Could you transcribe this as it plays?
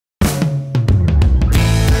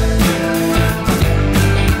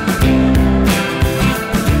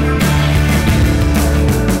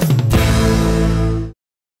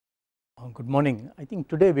morning. I think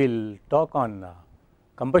today we will talk on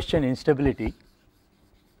combustion instability.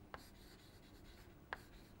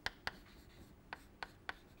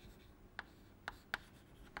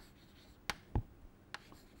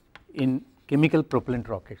 In chemical propellant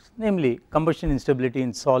rockets, namely combustion instability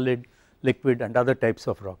in solid, liquid and other types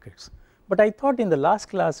of rockets. But I thought in the last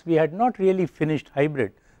class we had not really finished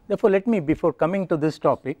hybrid. Therefore, let me, before coming to this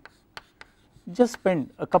topic, just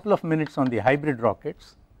spend a couple of minutes on the hybrid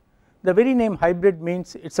rockets. The very name hybrid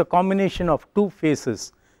means it is a combination of two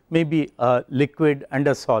phases, maybe a liquid and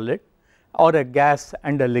a solid, or a gas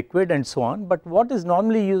and a liquid and so on. But what is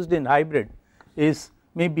normally used in hybrid is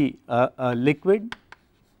maybe a liquid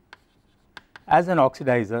as an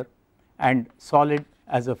oxidizer and solid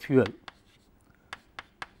as a fuel.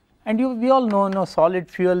 And we all know solid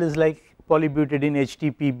fuel is like polybutadiene,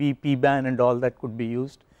 HTPB, PBAN and all that could be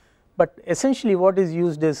used. But essentially what is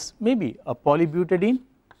used is maybe a polybutadiene,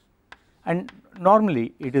 and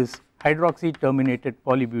normally it is hydroxy terminated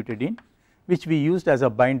polybutadiene, which we used as a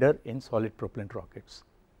binder in solid propellant rockets.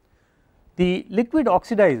 The liquid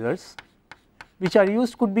oxidizers which are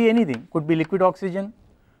used could be anything, could be liquid oxygen,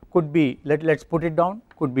 could be let's put it down,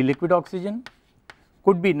 could be liquid oxygen,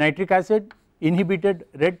 could be nitric acid, inhibited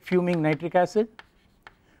red fuming nitric acid,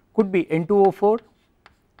 could be N2O4,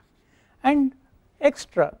 and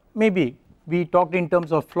extra maybe we talked in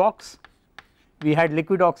terms of flocks. We had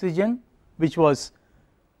liquid oxygen which was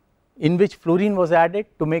in which fluorine was added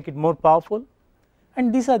to make it more powerful,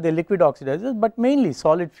 and these are the liquid oxidizers, but mainly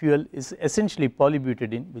solid fuel is essentially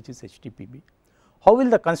polybutadiene, which is HTPB. How will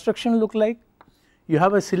the construction look like? You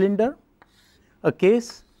have a cylinder, a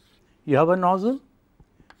case, you have a nozzle,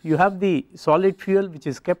 you have the solid fuel which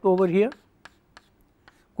is kept over here,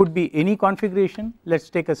 could be any configuration. Let us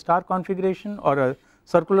take a star configuration or a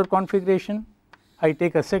circular configuration. I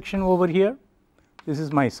take a section over here, this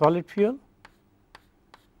is my solid fuel,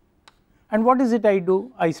 and what is it I do?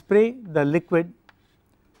 I spray the liquid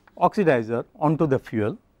oxidizer onto the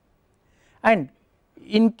fuel, and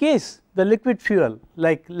in case the liquid fuel,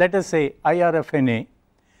 like let us say IRFNA,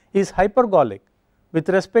 is hypergolic with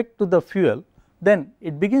respect to the fuel, then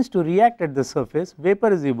it begins to react at the surface,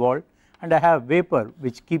 vapor is evolved and I have vapor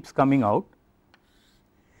which keeps coming out,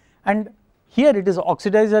 and here it is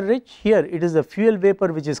oxidizer rich, here it is the fuel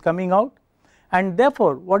vapor which is coming out, and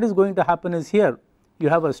therefore what is going to happen is here you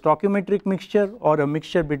have a stoichiometric mixture or a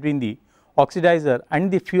mixture between the oxidizer and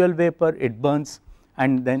the fuel vapor, it burns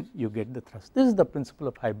and then you get the thrust. This is the principle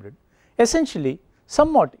of hybrid, essentially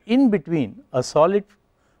somewhat in between a solid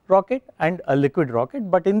rocket and a liquid rocket.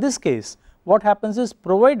 But in this case what happens is,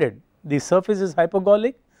 provided the surface is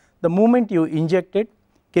hypergolic, the moment you inject it,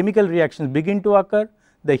 chemical reactions begin to occur,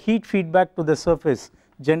 the heat feedback to the surface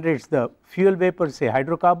generates the fuel vapor, say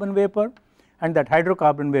hydrocarbon vapor, and that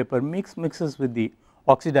hydrocarbon vapor mixes with the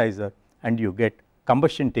oxidizer and you get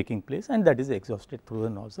combustion taking place, and that is exhausted through the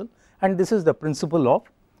nozzle, and this is the principle of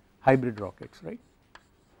hybrid rockets, right.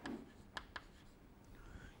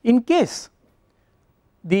 In case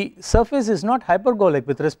the surface is not hypergolic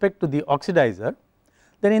with respect to the oxidizer,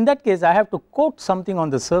 then in that case I have to coat something on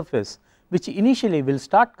the surface which initially will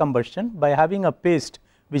start combustion by having a paste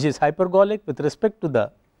which is hypergolic with respect to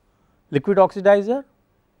the liquid oxidizer,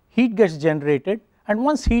 heat gets generated, and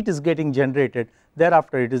once heat is getting generated,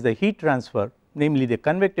 thereafter it is the heat transfer, namely the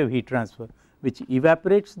convective heat transfer, which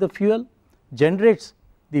evaporates the fuel, generates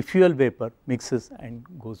the fuel vapor, mixes and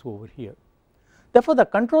goes over here. Therefore, the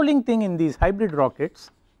controlling thing in these hybrid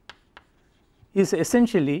rockets is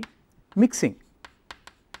essentially mixing.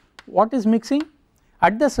 What is mixing?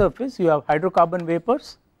 At the surface you have hydrocarbon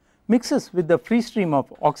vapors, mixes with the free stream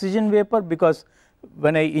of oxygen vapor, because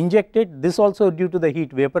when I inject it, this also due to the heat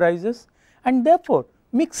vaporizes, and therefore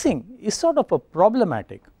mixing is sort of a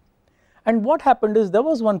problematic. And what happened is, there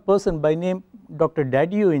was one person by name Dr.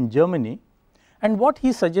 Dadiu in Germany, and what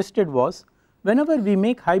he suggested was, whenever we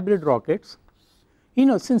make hybrid rockets,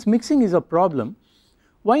 since mixing is a problem,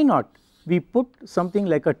 why not we put something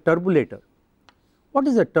like a turbulator. What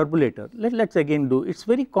is a turbulator? Let's again do, it's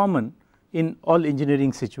very common in all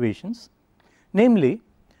engineering situations, namely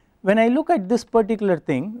when I look at this particular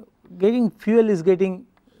thing, fuel is getting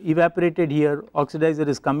evaporated here, oxidizer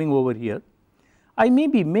is coming over here, I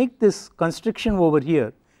maybe make this constriction over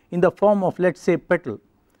here in the form of, let us say, petal,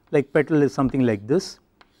 like petal is something like this.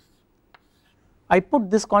 I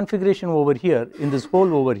put this configuration over here in this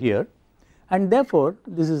hole over here, and therefore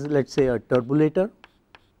this is, let us say, a turbulator.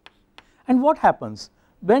 And what happens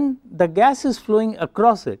when the gas is flowing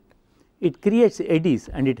across it, it creates eddies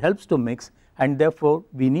and it helps to mix, and therefore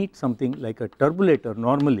we need something like a turbulator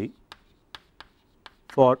normally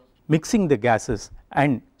for mixing the gases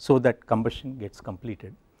and so that combustion gets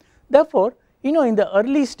completed. Therefore, in the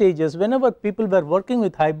early stages, whenever people were working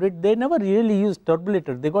with hybrid, they never really used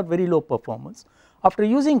turbulator, they got very low performance. After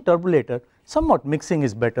using turbulator, somewhat mixing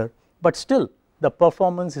is better, but still the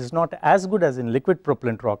performance is not as good as in liquid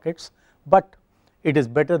propellant rockets, but it is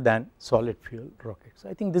better than solid fuel rockets.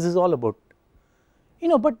 I think this is all about,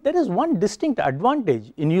 but there is one distinct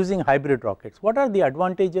advantage in using hybrid rockets. What are the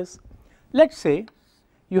advantages? Let us say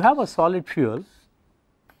you have a solid fuel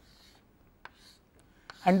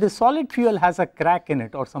and the solid fuel has a crack in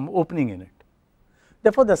it or some opening in it.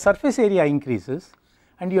 Therefore, the surface area increases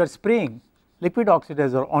and you are spraying liquid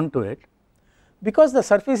oxidizer onto it. Because the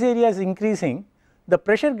surface area is increasing, the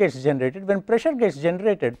pressure gets generated. When pressure gets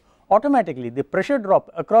generated, automatically the pressure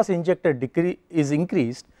drop across injector is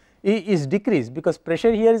decreased because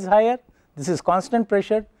pressure here is higher, this is constant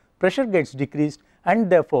pressure, pressure gets decreased, and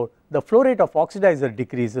therefore the flow rate of oxidizer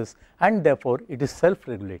decreases, and therefore it is self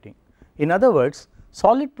regulating. In other words,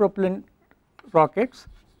 solid propellant rockets,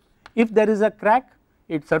 if there is a crack,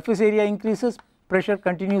 its surface area increases, pressure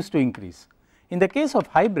continues to increase. In the case of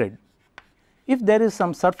hybrid, if there is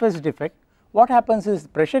some surface defect, what happens is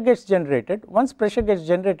pressure gets generated. Once pressure gets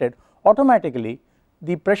generated, automatically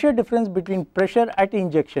the pressure difference between pressure at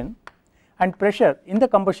injection and pressure in the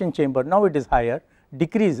combustion chamber, now it is higher,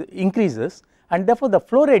 increases, and therefore the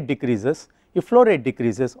flow rate decreases. If flow rate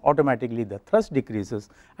decreases, automatically the thrust decreases,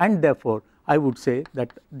 and therefore I would say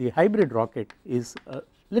that the hybrid rocket is a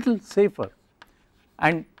little safer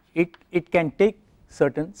and it can take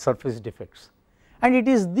certain surface defects. And it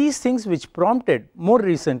is these things which prompted more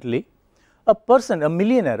recently a person, a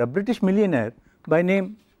millionaire, a British millionaire by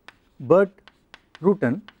name Bert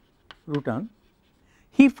Rutan.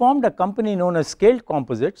 He formed a company known as Scaled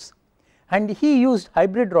Composites, and he used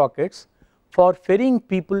hybrid rockets for ferrying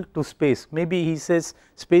people to space. Maybe he says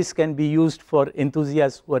space can be used for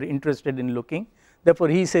enthusiasts who are interested in looking. Therefore,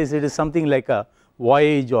 he says it is something like a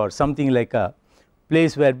voyage or something like a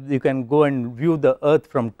place where you can go and view the earth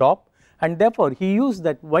from top, and therefore he used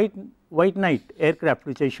that White Knight aircraft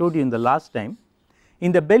which I showed you in the last time.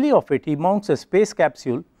 In the belly of it, he mounts a space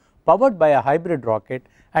capsule powered by a hybrid rocket,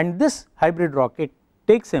 and this hybrid rocket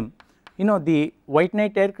takes him, the White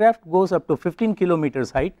Knight aircraft goes up to 15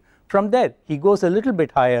 kilometers height. From there he goes a little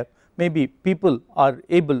bit higher, maybe people are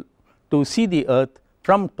able to see the earth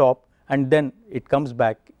from top, and then it comes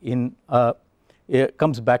back to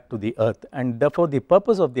the earth, and therefore the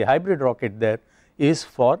purpose of the hybrid rocket there is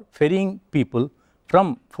for ferrying people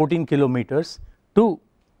from 14 kilometers to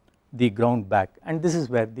the ground back, and this is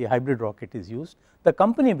where the hybrid rocket is used. The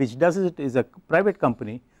company which does it is a private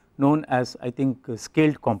company known as, I think,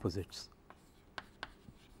 Scaled Composites.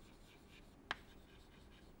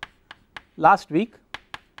 Last week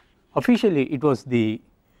officially it was the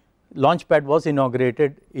launch pad was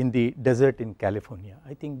inaugurated in the desert in California.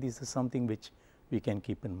 I think this is something which we can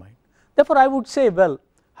keep in mind. Therefore, I would say, well,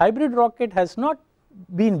 hybrid rocket has not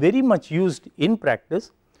been very much used in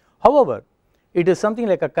practice. However, it is something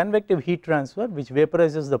like a convective heat transfer which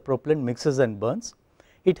vaporizes the propellant, mixes and burns.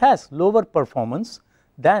 It has lower performance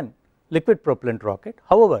than liquid propellant rocket.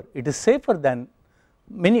 However, it is safer than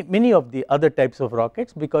many of the other types of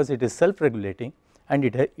rockets because it is self regulating, and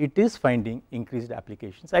it is finding increased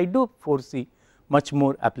applications. I do foresee much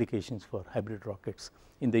more applications for hybrid rockets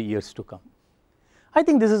in the years to come. I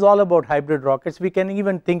think this is all about hybrid rockets. We can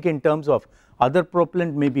even think in terms of other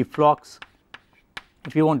propellant, maybe flocks,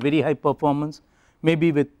 if you want very high performance,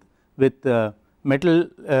 maybe with metal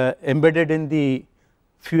embedded in the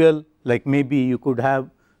fuel, like maybe you could have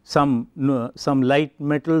some light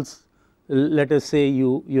metals. Let us say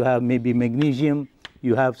you have maybe magnesium,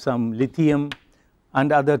 you have some lithium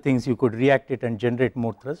and other things, you could react it and generate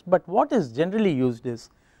more thrust. But what is generally used is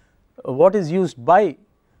what is used by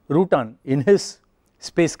Rutan in his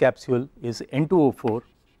space capsule is N2O4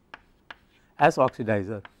 as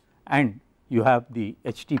oxidizer, and you have the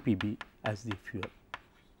HTPB as the fuel.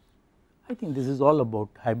 I think this is all about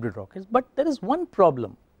hybrid rockets, but there is one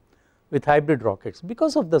problem with hybrid rockets.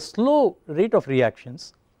 Because of the slow rate of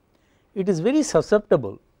reactions, it is very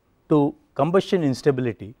susceptible to combustion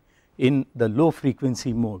instability in the low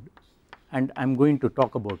frequency mode, and I am going to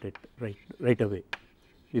talk about it right away.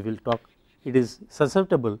 We will talk, it is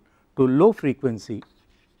susceptible to low frequency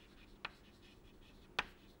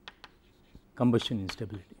combustion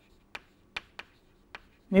instability.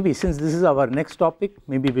 Maybe since this is our next topic,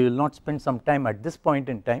 maybe we will not spend some time at this point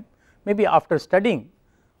in time. Maybe after studying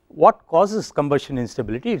what causes combustion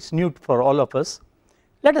instability, it is new for all of us.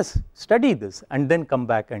 Let us study this and then come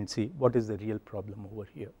back and see what is the real problem over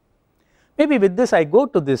here. Maybe with this I go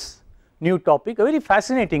to this new topic, a very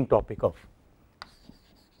fascinating topic of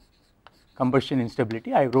combustion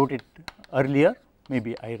instability. I wrote it earlier,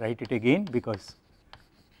 maybe I write it again because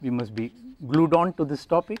we must be glued on to this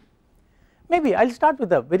topic. Maybe I will start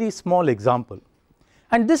with a very small example,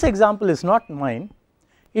 and this example is not mine.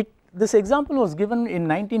 This example was given in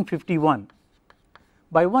 1951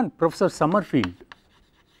 by one Professor Summerfield.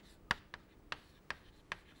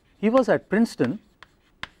 He was at Princeton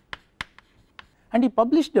and he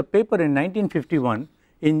published a paper in 1951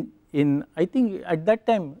 in I think at that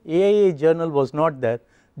time AIA journal was not there,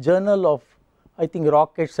 Journal of I think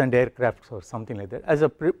Rockets and Aircrafts or something like that.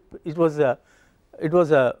 It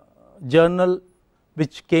was a journal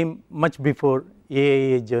which came much before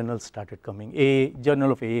AIA journal started coming,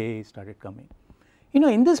 Journal of AIA started coming.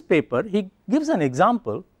 In this paper he gives an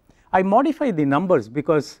example. I modify the numbers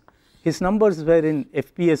because his numbers were in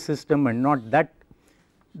FPS system and not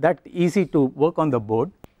that easy to work on the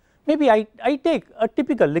board. Maybe I take a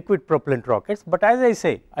typical liquid propellant rockets, but as I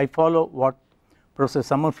say, I follow what Professor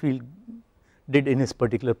Summerfield did in his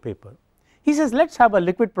particular paper. He says let us have a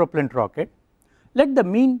liquid propellant rocket, let the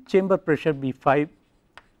mean chamber pressure be 5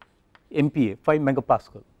 MPa, 5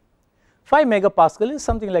 megapascal. 5 megapascal is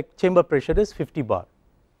something like chamber pressure is 50 bar.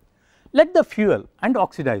 Let the fuel and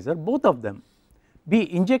oxidizer, both of them,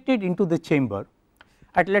 be injected into the chamber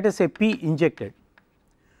at let us say P injected,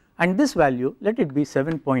 and this value let it be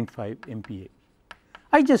 7.5 MPa.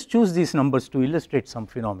 I just choose these numbers to illustrate some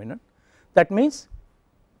phenomenon. That means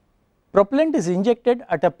propellant is injected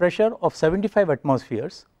at a pressure of 75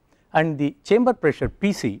 atmospheres and the chamber pressure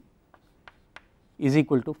PC is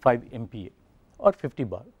equal to 5 MPa or 50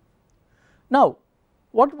 bar. Now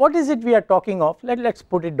what is it we are talking of? Let us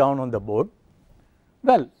put it down on the board.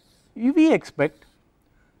 Well, we expect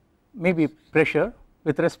maybe pressure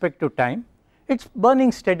with respect to time, it is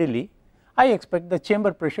burning steadily. I expect the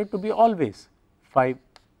chamber pressure to be always 5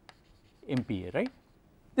 MPa, right.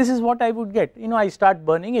 This is what I would get. I start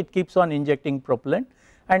burning, it keeps on injecting propellant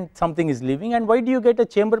and something is leaving, and why do you get a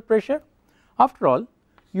chamber pressure? After all,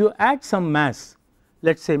 you add some mass,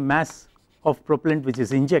 let us say mass of propellant which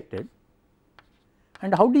is injected,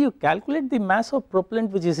 and how do you calculate the mass of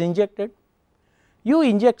propellant which is injected? You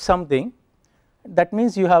inject something, that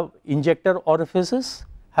means you have injector orifices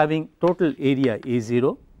having total area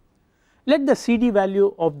A0. Let the CD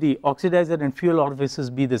value of the oxidizer and fuel orifices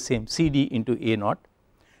be the same, CD into A0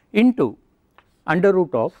 into under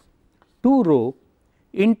root of 2 rho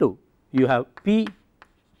into you have P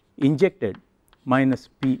injected minus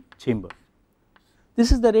P chamber.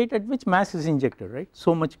 This is the rate at which mass is injected, right,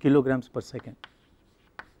 so much kilograms per second.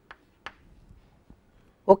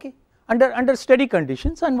 Okay. Under steady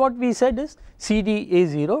conditions, and what we said is CD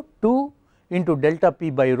A0 2 into delta P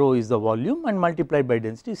by rho is the volume and multiplied by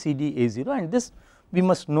density CD A0, and this we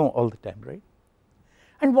must know all the time, right.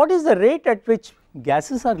 And what is the rate at which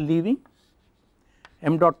gases are leaving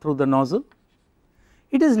m dot through the nozzle?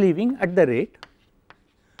 It is leaving at the rate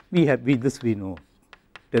we know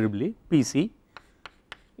terribly PC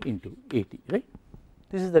into AT, right.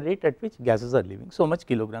 This is the rate at which gases are leaving, so much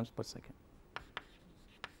kilograms per second.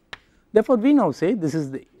 Therefore, we now say this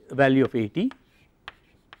is the value of AT,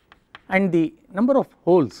 and the number of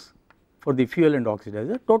holes for the fuel and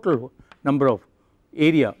oxidizer, total number of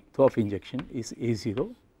area of injection is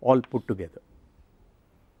A0 all put together.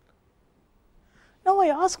 Now I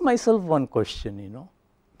ask myself one question,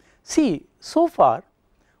 see so far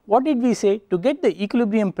what did we say? To get the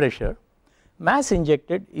equilibrium pressure, mass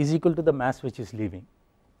injected is equal to the mass which is leaving.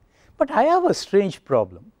 But I have a strange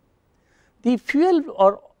problem. The fuel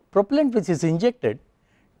or propellant which is injected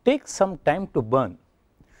takes some time to burn.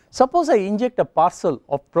 Suppose I inject a parcel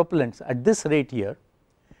of propellants at this rate here,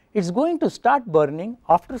 it is going to start burning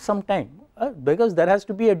after some time because there has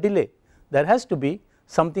to be a delay, there has to be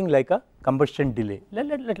something like a combustion delay.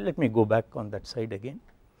 Let me go back on that side again,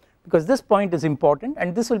 because this point is important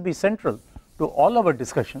and this will be central to all our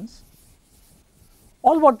discussions.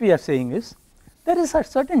 All what we are saying is there is a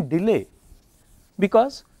certain delay,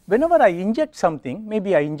 because whenever I inject something,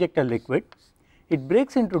 maybe I inject a liquid, it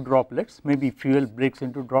breaks into droplets, maybe fuel breaks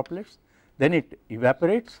into droplets, then it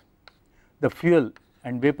evaporates, the fuel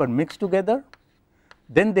and vapor mix together,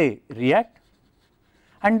 then they react,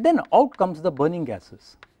 and then out comes the burning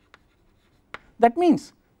gases. That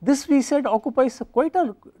means this we said occupies quite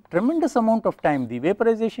a tremendous amount of time. The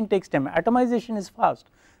vaporization takes time, atomization is fast,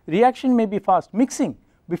 reaction may be fast, mixing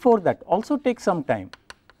before that also takes some time.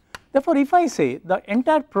 Therefore, if I say the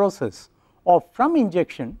entire process of from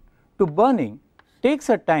injection to burning takes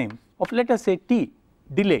a time of let us say T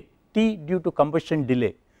delay, T due to combustion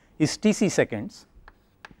delay is Tc seconds,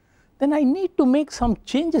 then I need to make some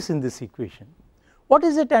changes in this equation. What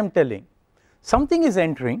is it I am telling? Something is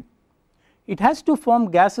entering, it has to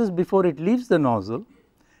form gases before it leaves the nozzle,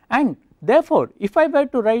 and therefore, if I were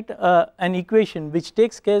to write an equation which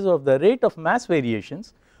takes care of the rate of mass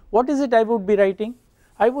variations, what is it I would be writing?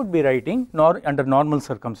 I would be writing under normal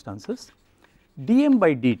circumstances dm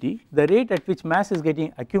by dt, the rate at which mass is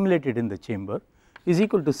getting accumulated in the chamber, is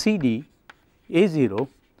equal to CD A0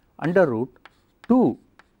 under root 2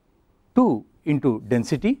 into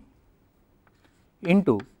density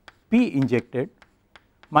into P injected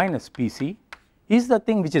minus Pc is the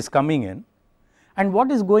thing which is coming in, and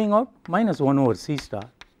what is going out? Minus 1 over C star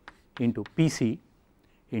into Pc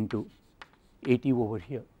into AT over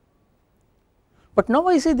here. But now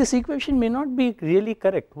I say this equation may not be really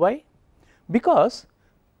correct. Why? Because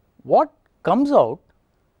what comes out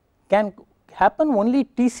can happen only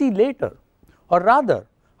Tc later, or rather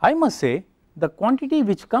I must say the quantity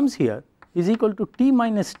which comes here is equal to T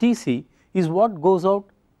minus Tc is what goes out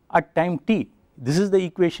at time t. This is the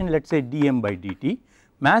equation, let us say dm by dt,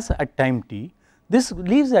 mass at time t, this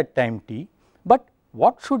leaves at time t, but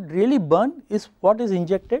what should really burn is what is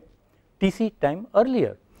injected Tc time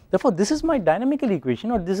earlier. Therefore, this is my dynamical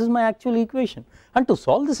equation, or this is my actual equation, and to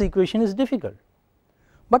solve this equation is difficult.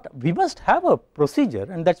 But we must have a procedure,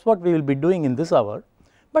 and that is what we will be doing in this hour.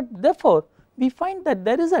 But therefore, we find that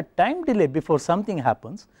there is a time delay before something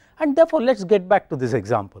happens, and therefore, let us get back to this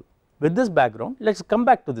example. With this background, let us come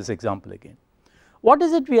back to this example again. What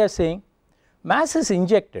is it we are saying? Mass is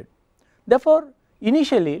injected. Therefore,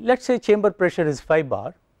 initially let us say chamber pressure is 5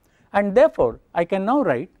 bar, and therefore, I can now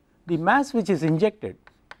write the mass which is injected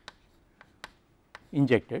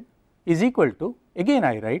is equal to, again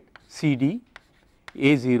I write CD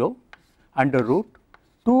A0 under root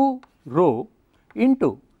 2 rho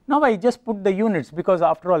into, now I just put the units because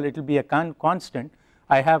after all it will be a constant.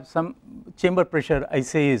 I have some chamber pressure I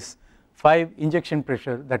say is 5, injection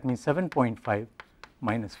pressure, that means 7.5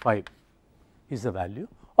 minus 5 is the value,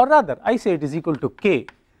 or rather I say it is equal to K,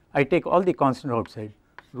 I take all the constant outside,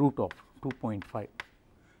 root of 2.5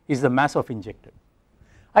 is the mass of injected.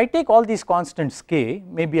 I take all these constants K,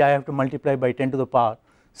 maybe I have to multiply by 10 to the power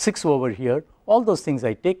 6 over here, all those things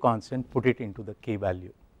I take constant, put it into the K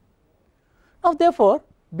value. Now therefore,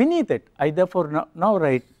 beneath it I therefore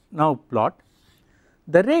now plot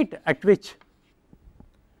the rate at which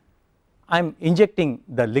I am injecting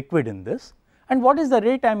the liquid in this, and what is the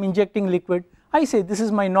rate I am injecting liquid? I say this is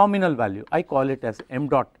my nominal value, I call it as m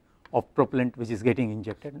dot of propellant which is getting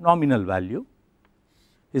injected, nominal value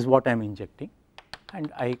is what I am injecting,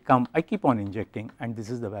 and I keep on injecting, and this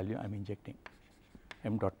is the value I am injecting,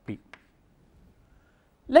 m dot p.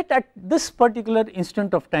 Let at this particular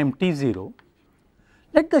instant of time t0,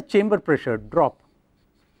 let the chamber pressure drop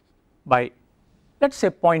by let us say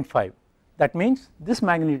 0.5, that means this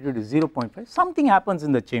magnitude is 0.5, something happens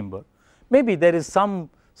in the chamber, maybe there is some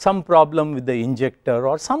problem with the injector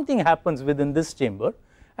or something happens within this chamber,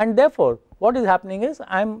 and therefore what is happening is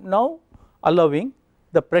I am now allowing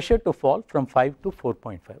the pressure to fall from 5 to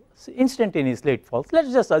 4.5, so instantaneously it falls. Let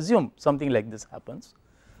us just assume something like this happens.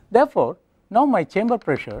 Therefore, now my chamber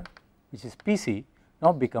pressure which is Pc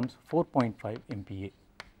now becomes 4.5 MPa.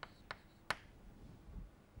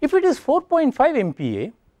 If it is 4.5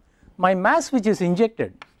 MPa, my mass which is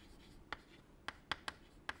injected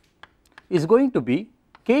is going to be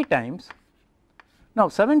K times, now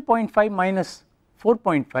 7.5 minus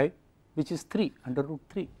 4.5 which is 3 under root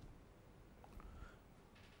 3.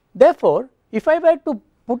 Therefore, if I were to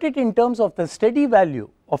put it in terms of the steady value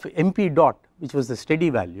of MP dot, which was the steady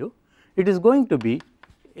value, it is going to be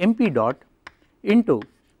MP dot into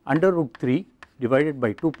under root 3 divided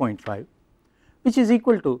by 2.5, which is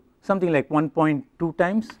equal to something like 1.2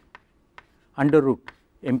 times under root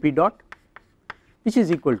MP dot, which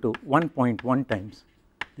is equal to 1.1 times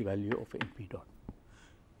the value of MP dot,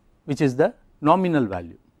 which is the nominal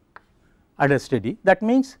value at a steady. That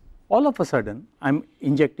means all of a sudden I am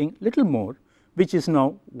injecting little more, which is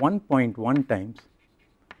now 1.1 times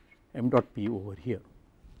m dot p over here.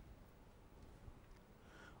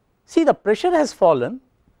 See, the pressure has fallen,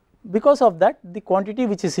 because of that the quantity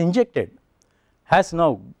which is injected has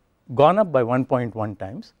now gone up by 1.1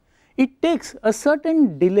 times. It takes a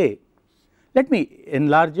certain delay, let me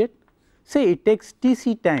enlarge it, say it takes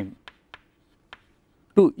Tc time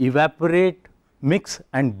to evaporate, mix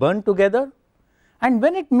and burn together, and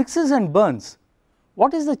when it mixes and burns,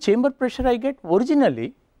 what is the chamber pressure I get?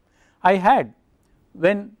 Originally I had,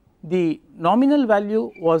 when the nominal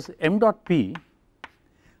value was m dot p,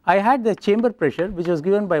 I had the chamber pressure which was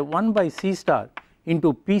given by 1 by C star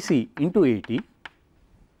into Pc into AT,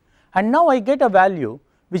 and now I get a value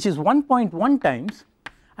which is 1.1 times,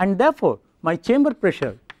 and therefore my chamber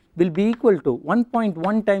pressure will be equal to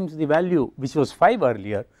 1.1 times the value which was 5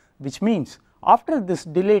 earlier, which means after this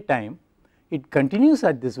delay time it continues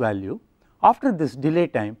at this value, after this delay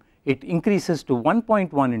time it increases to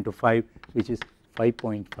 1.1 into 5, which is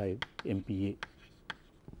 5.5 MPa.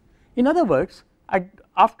 In other words,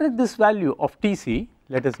 after this value of Tc,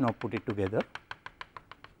 let us now put it together,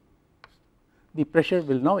 the pressure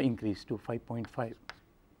will now increase to 5.5.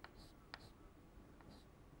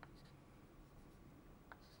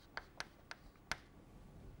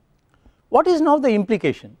 What is now the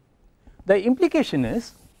implication? The implication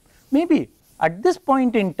is, maybe at this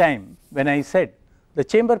point in time when I said the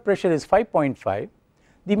chamber pressure is 5.5,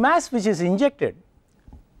 the mass which is injected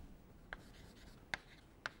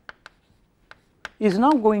is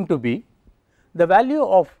now going to be the value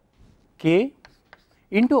of K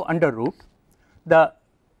into under root, the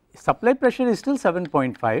supply pressure is still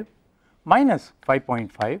 7.5 minus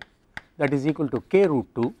 5.5, that is equal to K root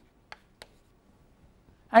 2,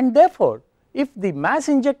 and therefore if the mass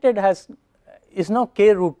injected is now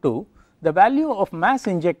K root 2, the value of mass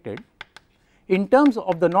injected in terms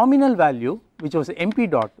of the nominal value which was MP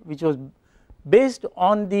dot, which was based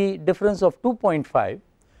on the difference of 2.5,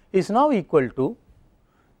 is now equal to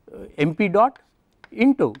MP dot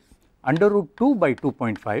into under root 2 by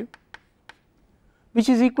 2.5, which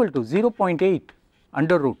is equal to 0.8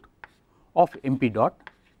 under root of MP dot,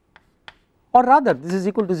 or rather this is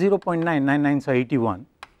equal to 0.99981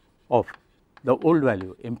 of the old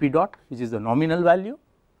value MP dot, which is the nominal value.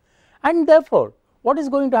 And therefore what is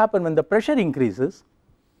going to happen when the pressure increases,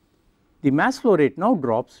 the mass flow rate now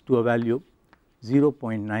drops to a value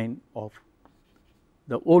 0.9 of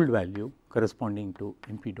the old value corresponding to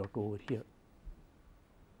MP dot over here.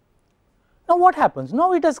 Now what happens?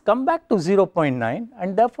 Now it has come back to 0.9,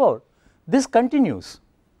 and therefore this continues.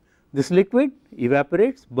 This liquid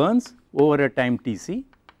evaporates, burns over a time Tc.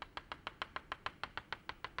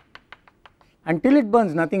 Until it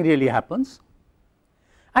burns, nothing really happens,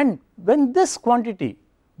 and when this quantity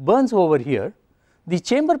burns over here, the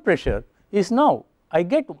chamber pressure is now, I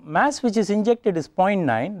get mass which is injected is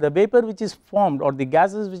 0.9, the vapor which is formed or the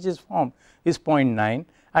gases which is formed is 0.9,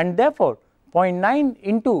 and therefore 0.9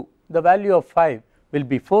 into the value of 5 will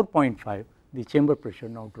be 4.5, the chamber pressure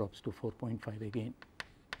now drops to 4.5 again.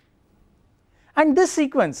 And this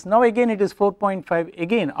sequence, now again it is 4.5,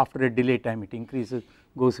 again after a delay time it increases,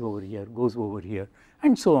 goes over here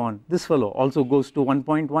and so on. This fellow also goes to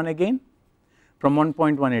 1.1 again, from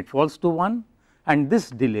 1.1 it falls to 1, and this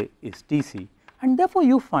delay is Tc, and therefore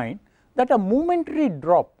you find that a momentary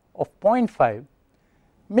drop of 0.5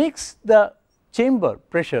 makes the chamber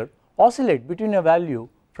pressure oscillate between a value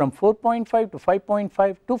from 4.5 to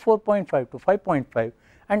 5.5 to 4.5 to 5.5,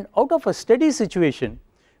 and out of a steady situation,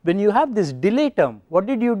 when you have this delay term, what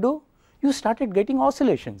did you do? You started getting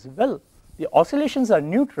oscillations. Well, the oscillations are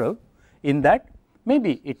neutral in that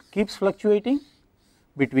maybe it keeps fluctuating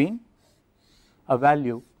between a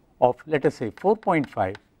value of, let us say,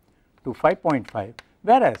 4.5 to 5.5,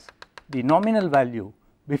 whereas the nominal value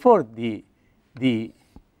before the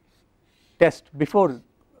test, before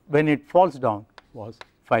when it falls down, was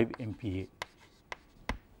 5 MPa.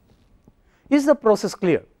 Is the process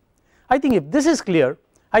clear? I think if this is clear,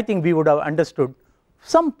 I think we would have understood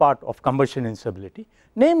some part of combustion instability,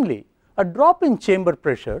 namely a drop in chamber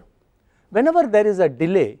pressure whenever there is a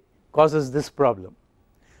delay causes this problem.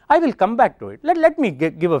 I will come back to it. Let me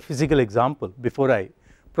give a physical example before I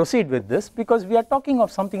proceed with this, because we are talking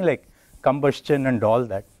of something like combustion and all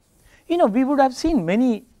that. You know, we would have seen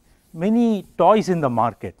many toys in the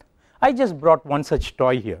market. I just brought one such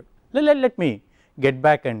toy here. Let me get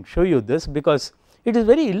back and show you this, because it is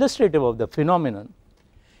very illustrative of the phenomenon.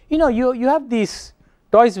 You know, you have these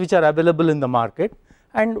toys which are available in the market,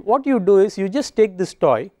 and what you do is you just take this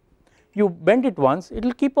toy, you bend it once, it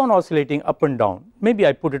will keep on oscillating up and down. Maybe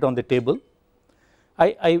I put it on the table,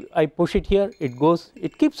 I push it here, it goes,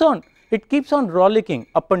 it keeps on rollicking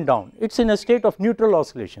up and down. It is in a state of neutral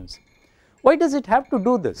oscillations. Why does it have to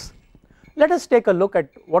do this? Let us take a look at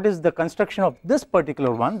what is the construction of this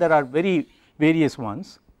particular one. There are various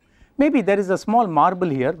ones. Maybe there is a small marble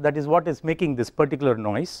here, that is what is making this particular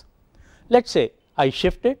noise. Let us say I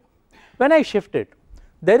shift it. When I shift it,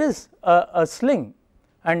 there is a sling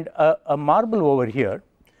and a marble over here.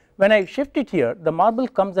 When I shift it here, the marble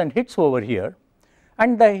comes and hits over here,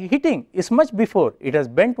 and the hitting is much before it has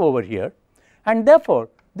bent over here, and therefore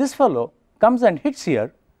this fellow comes and hits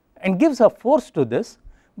here and gives a force to this,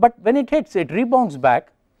 but when it hits, it rebounds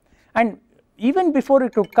back, and even before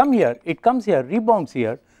it could come here, it comes here, rebounds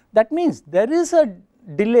here. That means there is a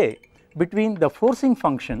delay between the forcing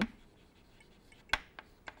function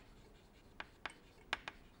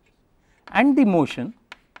and the motion,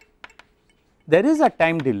 there is a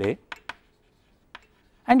time delay,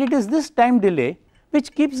 and it is this time delay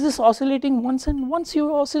which keeps this oscillating once, and once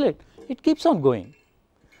you oscillate it keeps on going.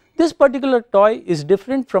 This particular toy is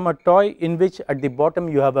different from a toy in which at the bottom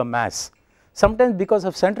you have a mass. Sometimes because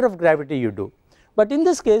of center of gravity you do, but in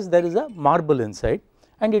this case there is a marble inside,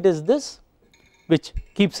 and it is this which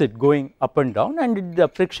keeps it going up and down, and the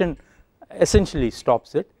friction essentially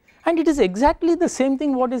stops it, and it is exactly the same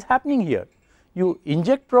thing what is happening here. You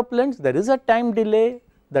inject propellants, there is a time delay,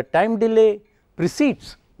 the time delay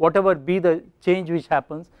precedes whatever be the change which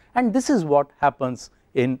happens, and this is what happens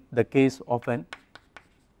in the case of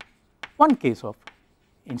one case of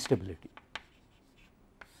instability,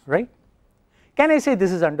 right. Can I say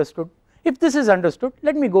this is understood? If this is understood,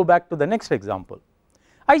 let me go back to the next example.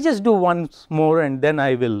 I just do once more and then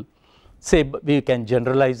I will say we can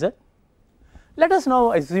generalize it. Let us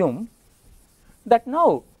now assume that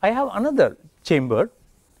now I have another chamber,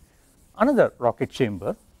 another rocket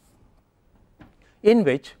chamber, in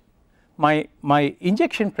which my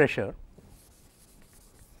injection pressure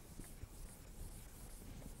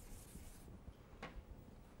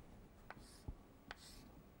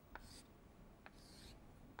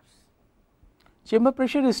chamber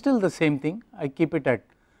pressure is still the same thing. I keep it at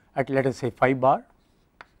let us say 5 bar,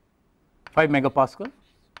 5 megapascal.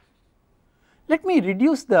 Let me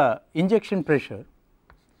reduce the injection pressure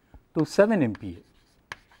to 7 MPa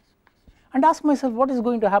and ask myself what is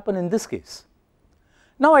going to happen in this case.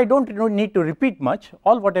 Now I do not need to repeat much,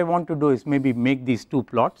 all what I want to do is maybe make these two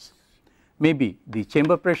plots, maybe the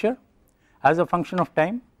chamber pressure as a function of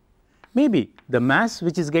time, maybe the mass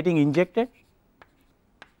which is getting injected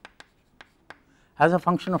as a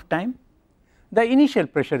function of time. The initial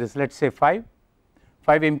pressure is let us say 5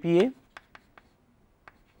 MPa,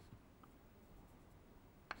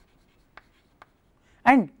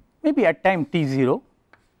 and maybe at time t0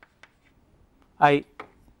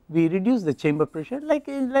 we reduce the chamber pressure like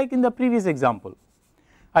in the previous example.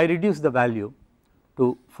 I reduce the value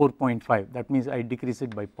to 4.5, that means I decrease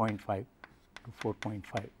it by 0.5 to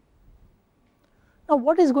 4.5. Now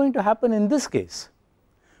what is going to happen in this case?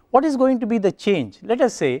 What is going to be the change? Let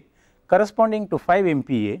us say corresponding to 5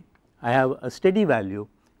 MPa I have a steady value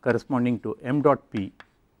corresponding to m dot p,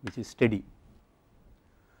 which is steady.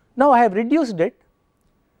 Now I have reduced it,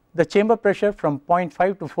 the chamber pressure, from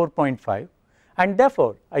 0.5 to 4.5, and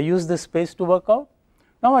therefore I use this space to work out.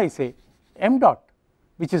 Now I say m dot,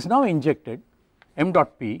 which is now injected, m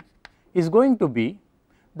dot p is going to be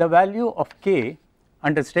the value of k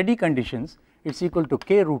under steady conditions, it is equal to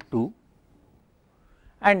k root 2,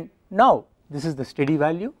 and now this is the steady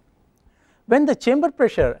value. When the chamber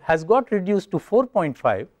pressure has got reduced to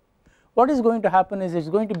 4.5, what is going to happen is it is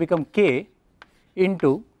going to become k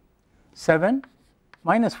into 7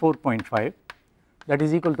 minus 4.5, that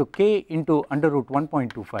is equal to k into under root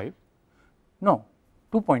 1.25, no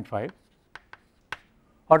 2.5,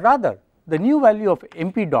 or rather the new value of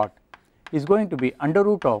mp dot is going to be under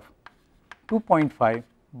root of 2.5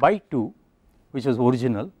 by 2, which is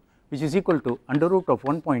original, which is equal to under root of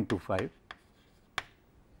 1.25,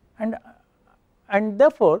 and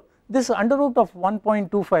therefore this under root of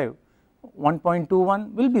 1.25,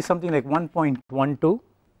 1.21 will be something like 1.12,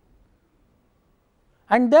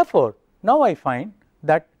 and therefore now I find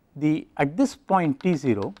that at this point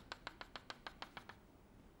t0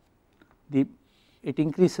 it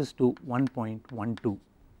increases to 1.12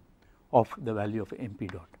 of the value of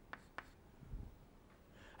mp dot.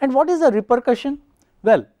 And what is the repercussion?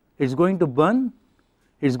 Well, it is going to burn,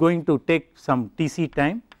 it is going to take some Tc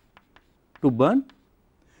time to burn,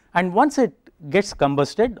 and once it gets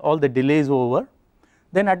combusted, all the delay is over,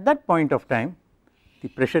 then at that point of time the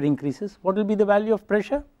pressure increases. What will be the value of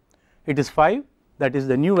pressure? It is 5, that is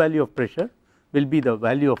the new value of pressure will be the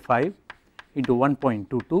value of 5 into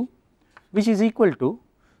 1.22, which is equal to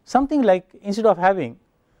something like, instead of having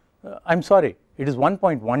I am sorry, it is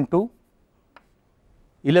 1.12,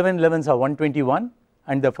 11 11s are 121,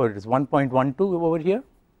 and therefore it is 1.12 over here,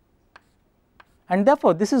 and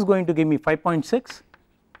therefore this is going to give me 5.6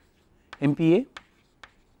 MPa.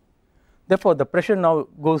 Therefore the pressure now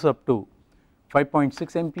goes up to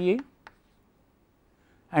 5.6 MPa,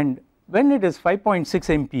 and when it is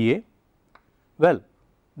 5.6 MPa, well,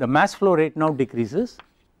 the mass flow rate now decreases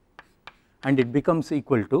and it becomes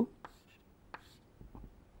equal to,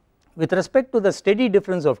 with respect to the steady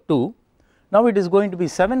difference of 2, now it is going to be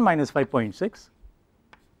 7 minus 5.6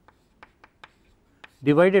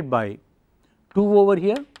 divided by 2 over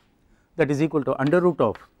here, that is equal to under root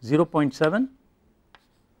of 0.7,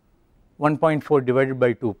 1.4 divided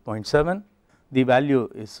by 2.7, the value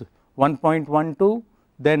is 1.12,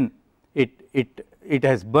 then it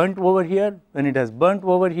has burnt over here. When it has burnt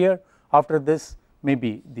over here, after this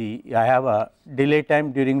maybe I have a delay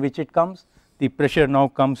time during which it comes, the pressure now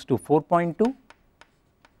comes to 4.2,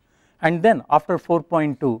 and then after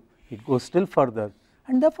 4.2 it goes still further,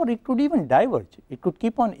 and therefore it could even diverge, it could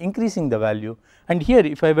keep on increasing the value, and here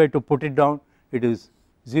if I were to put it down, it is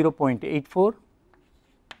 0.84,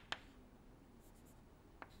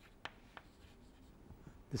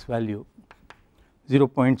 this value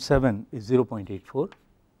 0.7 is 0.84,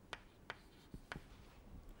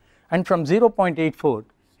 and from 0.84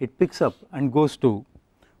 it picks up and goes to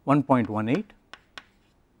 1.18,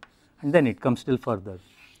 and then it comes still further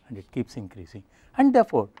and it keeps increasing, and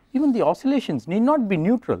therefore even the oscillations need not be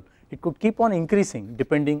neutral, it could keep on increasing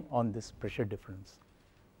depending on this pressure difference.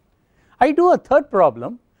 I do a third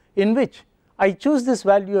problem in which I choose this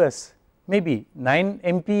value as maybe 9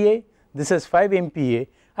 MPa, this as 5 MPa,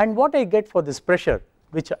 and what I get for this pressure,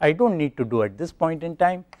 which I do not need to do at this point in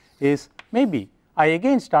time, is maybe I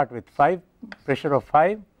again start with pressure of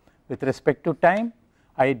 5 with respect to time,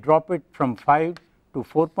 I drop it from 5 to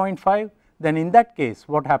 4.5, then in that case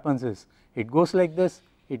what happens is it goes like this,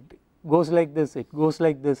 it goes like this, it goes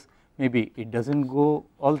like this, maybe it does not go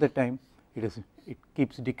all the time, it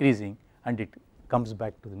keeps decreasing and it comes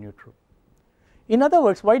back to the neutral. In other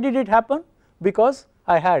words, why did it happen? Because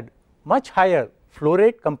I had much higher flow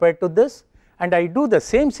rate compared to this, and I do the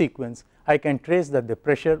same sequence, I can trace that the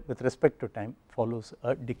pressure with respect to time follows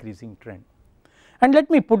a decreasing trend. And let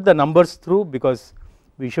me put the numbers through because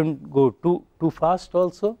we should not go too fast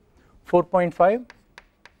also. 4.5,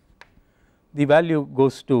 the value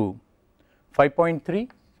goes to 5.3,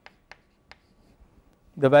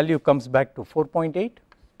 the value comes back to 4.8,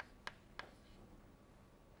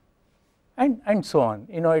 and so on,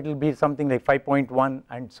 it will be something like 5.1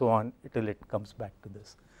 and so on till it comes back to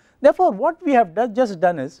this. Therefore, what we have just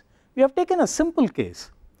done is we have taken a simple case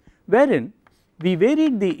wherein we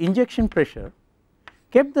varied the injection pressure,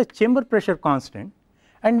 kept the chamber pressure constant,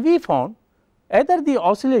 and we found either the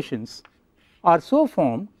oscillations are so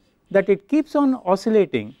formed that it keeps on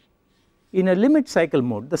oscillating in a limit cycle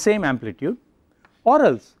mode, the same amplitude, or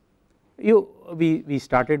else we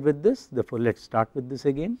started with this, therefore let us start with this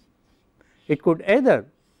again. It could either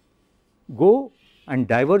go and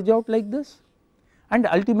diverge out like this and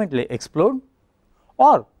ultimately explode,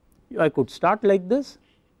 or I could start like this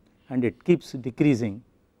and it keeps decreasing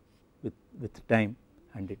with time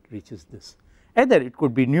and it reaches this. Either it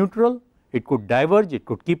could be neutral, it could diverge, it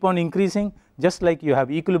could keep on increasing, just like you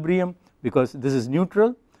have equilibrium, because this is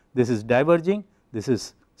neutral, this is diverging, this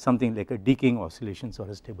is something like a decaying oscillations or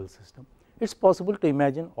a stable system. It is possible to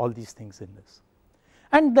imagine all these things in this.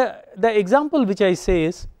 And the example which I say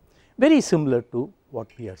is very similar to what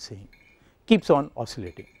we are saying, keeps on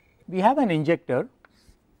oscillating. We have an injector,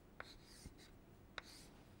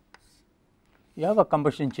 you have a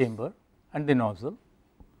combustion chamber and the nozzle,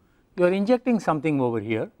 you are injecting something over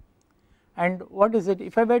here, and what is it?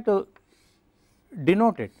 If I were to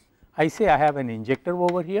denote it, I say I have an injector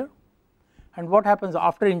over here, and what happens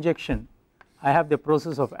after injection? I have the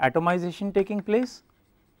process of atomization taking place,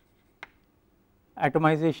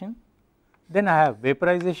 then I have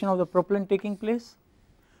vaporization of the propellant taking place,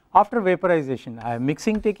 after vaporization I have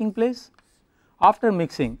mixing taking place, after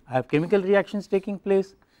mixing I have chemical reactions taking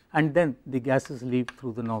place, and then the gases leave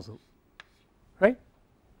through the nozzle, right.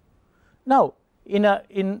 Now in a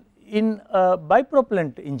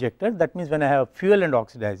bipropellant injector, that means when I have fuel and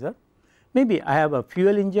oxidizer, maybe I have a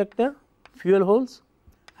fuel injector, fuel holes,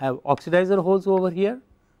 I have oxidizer holes over here,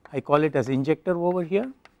 I call it as injector over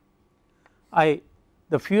here.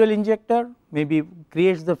 The fuel injector maybe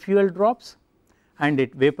creates the fuel drops and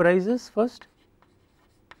it vaporizes first,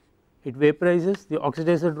 it vaporizes, the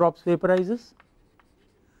oxidizer drops vaporizes,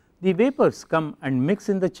 the vapors come and mix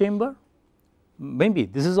in the chamber, maybe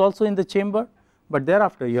this is also in the chamber, but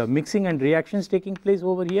thereafter you have mixing and reactions taking place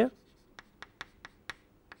over here,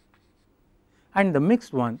 and the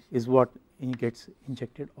mixed one is what gets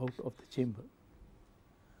injected out of the chamber.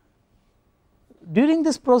 During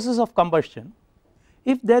this process of combustion,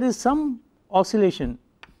 if there is some oscillation,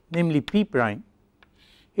 namely P prime,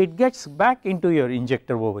 it gets back into your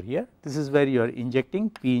injector over here. This is where you are injecting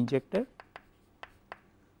P injected,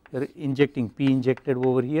 you are injecting P injected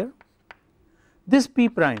over here. This P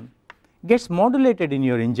prime gets modulated in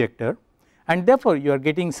your injector, and therefore you are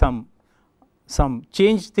getting some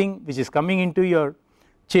change thing which is coming into your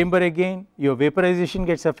chamber again, your vaporization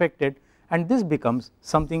gets affected, and this becomes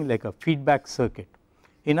something like a feedback circuit.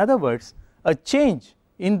 In other words, a change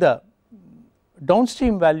in the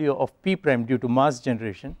downstream value of P prime due to mass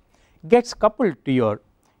generation gets coupled to your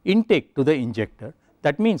intake to the injector,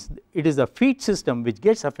 That means it is the feed system which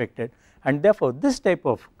gets affected, and therefore this type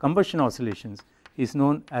of combustion oscillations is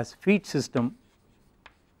known as feed system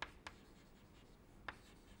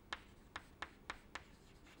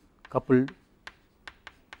coupled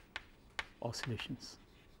oscillations.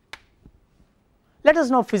 Let us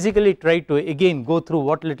now physically try to again go through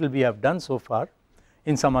what little we have done so far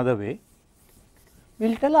in some other way. We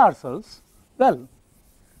will tell ourselves, well,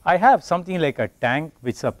 I have something like a tank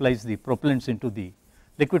which supplies the propellants into the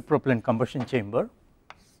liquid propellant combustion chamber,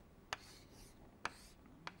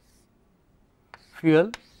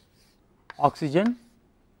 fuel, oxygen.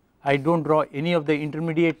 I do not draw any of the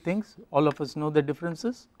intermediate things, all of us know the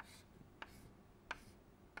differences.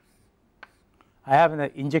 I have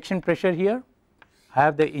an injection pressure here, I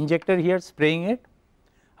have the injector here spraying it,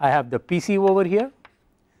 I have the PC over here,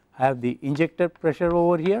 I have the injector pressure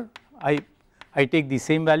over here, I take the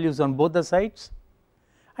same values on both the sides,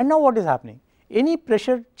 and now what is happening? Any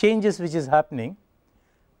pressure changes which is happening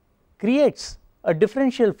creates a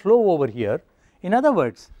differential flow over here. In other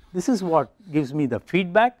words, this is what gives me the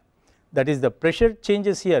feedback, that is the pressure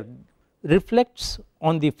changes here reflects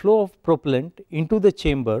on the flow of propellant into the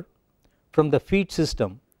chamber from the feed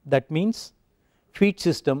system. That means feed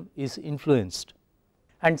system is influenced,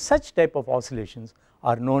 and such type of oscillations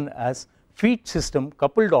are known as feed system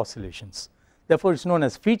coupled oscillations. Therefore, it is known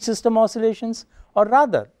as feed system oscillations, or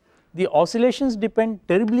rather the oscillations depend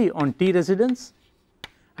terribly on T residence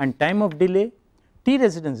and time of delay. T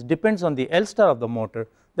residence depends on the L star of the motor,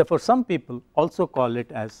 therefore some people also call it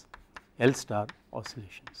as L star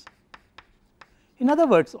oscillations. In other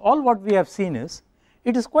words, all what we have seen is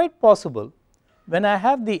it is quite possible when I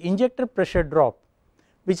have the injector pressure drop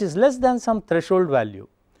which is less than some threshold value,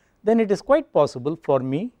 then it is quite possible for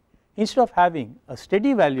me, instead of having a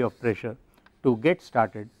steady value of pressure, to get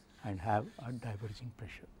started and have a diverging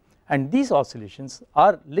pressure. And these oscillations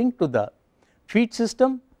are linked to the feed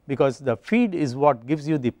system, because the feed is what gives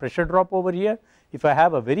you the pressure drop over here. If I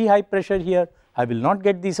have a very high pressure here, I will not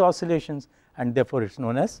get these oscillations, and therefore it is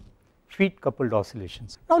known as feed coupled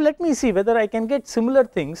oscillations. Now let me see whether I can get similar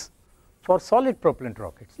things for solid propellant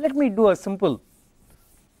rockets. Let me do a simple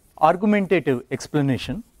argumentative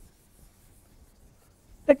explanation.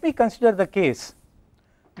 Let me consider the case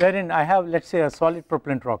wherein I have, let us say, a solid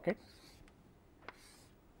propellant rocket.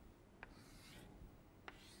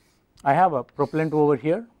 I have a propellant over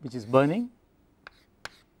here which is burning.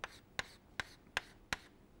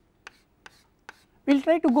 We will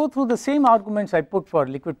try to go through the same arguments I put for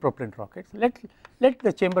liquid propellant rockets. Let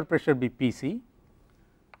the chamber pressure be PC.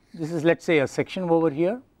 This is, let us say, a section over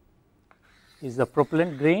here is the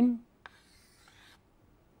propellant grain,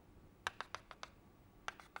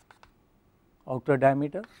 outer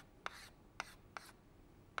diameter.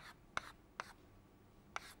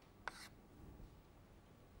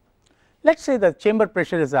 Let us say the chamber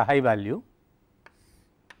pressure is a high value,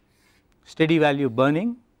 steady value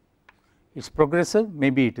burning, it is progressive,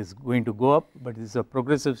 maybe it is going to go up, but it is a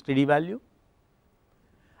progressive steady value.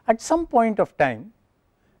 At some point of time,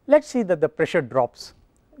 let us see that the pressure drops,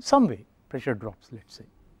 some way pressure drops, let us say.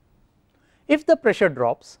 If the pressure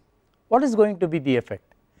drops, what is going to be the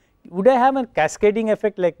effect? Would I have a cascading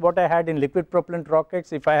effect like what I had in liquid propellant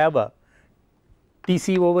rockets? If I have a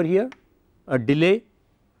TC over here, a delay,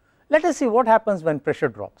 let us see what happens when pressure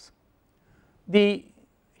drops. The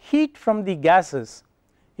heat from the gases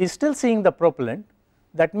is still seeing the propellant,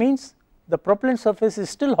 that means the propellant surface is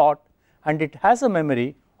still hot and it has a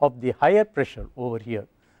memory of the higher pressure over here.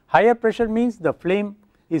 Higher pressure means the flame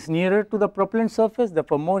is nearer to the propellant surface,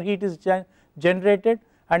 therefore more heat is generated,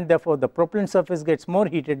 and therefore the propellant surface gets more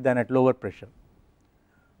heated than at lower pressure.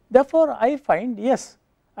 Therefore, I find, yes,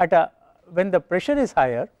 when the pressure is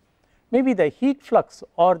higher, maybe the heat flux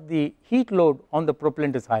or the heat load on the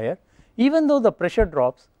propellant is higher, even though the pressure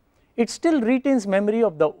drops, it still retains memory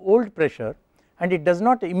of the old pressure and it does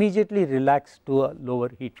not immediately relax to a lower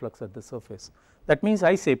heat flux at the surface. That means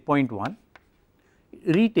I say point 1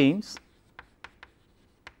 retains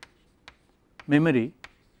memory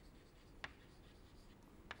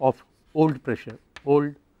of old pressure,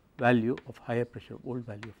 old value of higher pressure, old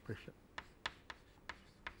value of pressure.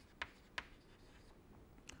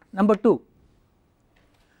 Number 2,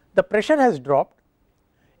 the pressure has dropped.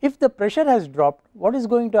 If the pressure has dropped, what is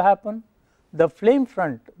going to happen? The flame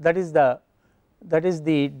front, that is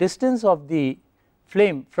the distance of the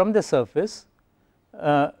flame from the surface,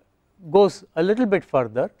 goes a little bit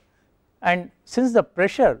further, and since the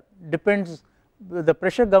pressure depends, the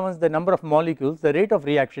pressure governs the number of molecules, the rate of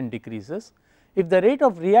reaction decreases. If the rate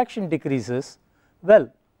of reaction decreases,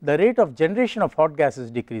 well, the rate of generation of hot gases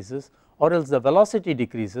decreases, or else the velocity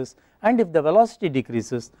decreases, and if the velocity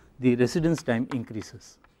decreases the residence time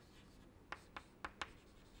increases.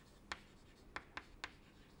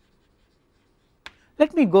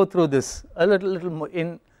 Let me go through this a little more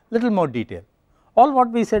in little more detail. All what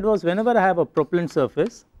we said was, whenever I have a propellant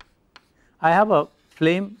surface, I have a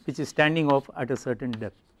flame which is standing off at a certain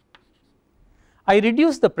depth. I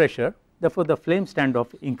reduce the pressure, therefore the flame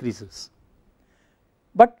standoff increases,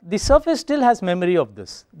 but the surface still has memory of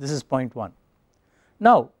this. This is point 1.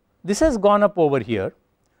 Now this has gone up over here,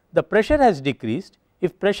 the pressure has decreased.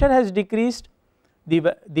 If pressure has decreased,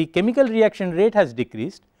 the chemical reaction rate has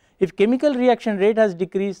decreased. If chemical reaction rate has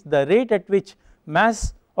decreased, the rate at which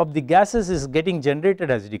mass of the gases is getting generated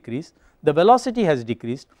has decreased, the velocity has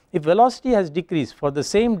decreased. If velocity has decreased for the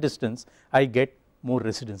same distance, I get more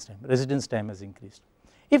residence time has increased.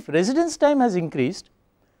 If residence time has increased,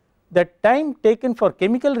 the time taken for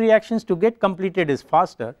chemical reactions to get completed is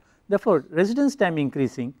faster, therefore residence time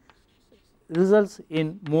increasing results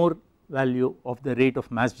in more value of the rate of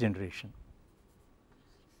mass generation.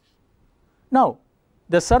 Now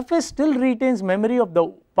the surface still retains memory of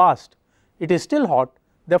the past, it is still hot,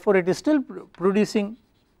 therefore it is still producing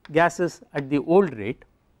gases at the old rate,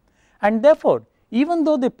 and therefore even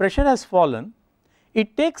though the pressure has fallen,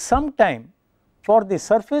 it takes some time for the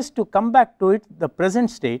surface to come back to the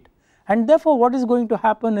present state, and therefore what is going to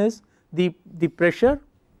happen is the pressure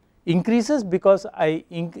increases because I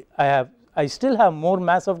still have more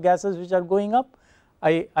mass of gases which are going up,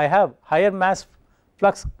 I have higher mass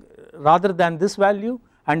flux rather than this value,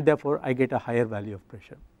 and therefore I get a higher value of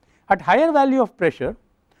pressure. At higher value of pressure,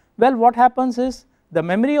 well, what happens is the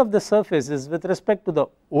memory of the surface is with respect to the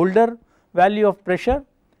older value of pressure,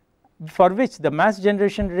 for which the mass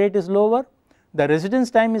generation rate is lower, the residence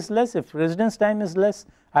time is less. If residence time is less,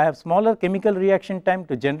 I have smaller chemical reaction time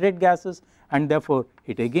to generate gases, and therefore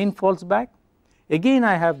it again falls back. Again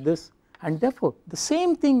I have this, and therefore the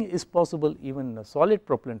same thing is possible even in a solid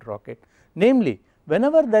propellant rocket, namely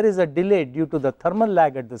whenever there is a delay due to the thermal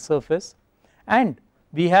lag at the surface and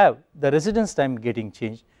we have the residence time getting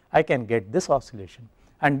changed, I can get this oscillation,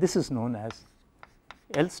 and this is known as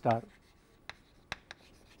L star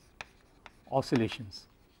oscillations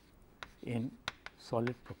in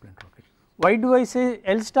solid propellant rocket. Why do I say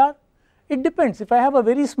L star? It depends. If I have a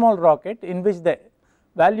very small rocket in which the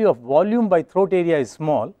value of volume by throat area is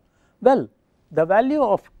small, well, the value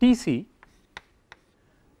of Tc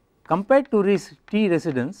compared to T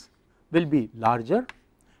residence will be larger,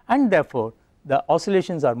 and therefore the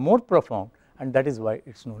oscillations are more profound, and that is why it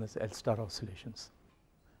is known as L star oscillations.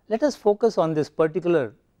 Let us focus on this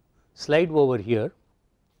particular slide over here.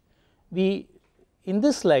 In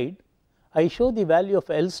this slide I show the value of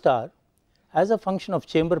L star as a function of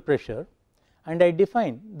chamber pressure, and I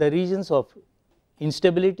define the regions of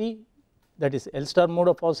instability, that is L star mode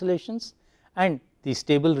of oscillations, and the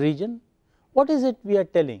stable region. What is it we are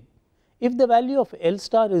telling? If the value of L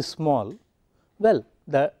star is small, well,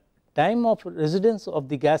 the time of residence of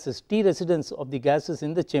the gases, T residence of the gases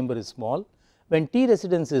in the chamber is small. When T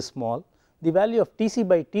residence is small, the value of Tc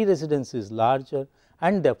by T residence is larger,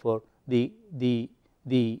 and therefore the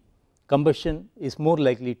combustion is more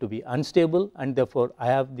likely to be unstable, and therefore I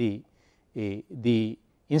have the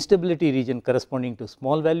instability region corresponding to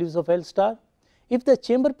small values of L star. If the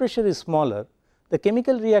chamber pressure is smaller, the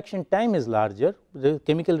chemical reaction time is larger, the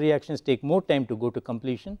chemical reactions take more time to go to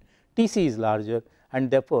completion, Tc is larger,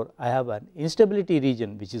 and therefore I have an instability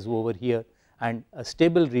region which is over here and a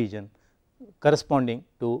stable region corresponding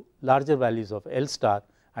to larger values of L star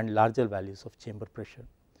and larger values of chamber pressure.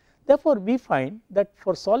 Therefore we find that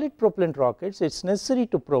for solid propellant rockets it is necessary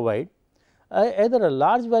to provide either a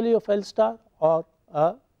large value of L star or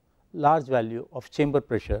a large value of chamber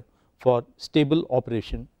pressure for stable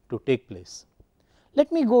operation to take place. Let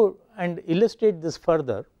me go and illustrate this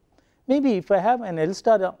further. Maybe if I have an L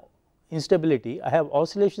star instability, I have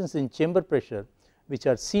oscillations in chamber pressure which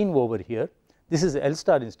are seen over here. This is L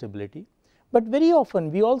star instability, but very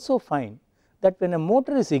often we also find that when a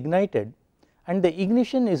motor is ignited and the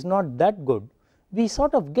ignition is not that good, we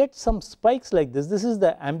sort of get some spikes like this. This is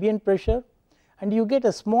the ambient pressure, and you get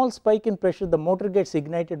a small spike in pressure, the motor gets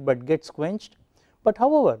ignited but gets quenched, but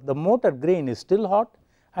however the motor grain is still hot,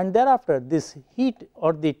 and thereafter this heat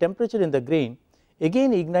or the temperature in the grain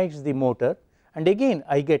again ignites the motor, and again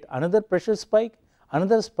I get another pressure spike,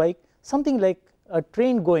 another spike, something like a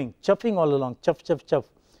train going chuffing all along, chuff chuff chuff.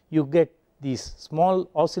 You get these small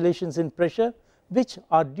oscillations in pressure which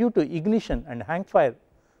are due to ignition and hang fire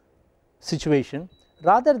situation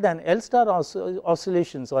rather than L star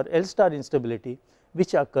oscillations or L star instability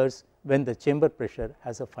which occurs when the chamber pressure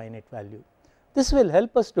has a finite value. This will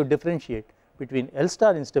help us to differentiate between L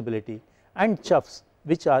star instability and chuffs,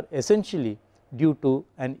 which are essentially due to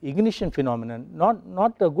an ignition phenomenon,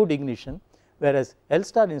 not a good ignition, whereas L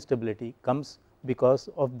star instability comes because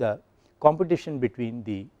of the competition between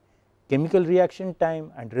the chemical reaction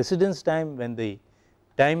time and residence time. When the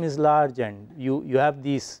time is large and you have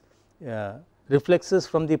these reflexes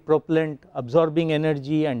from the propellant absorbing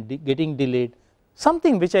energy and getting delayed.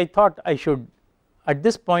 Something which I thought I should, at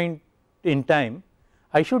this point in time,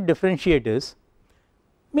 I should differentiate is,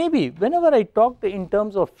 maybe whenever I talked in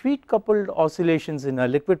terms of feed coupled oscillations in a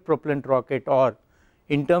liquid propellant rocket or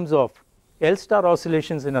in terms of L star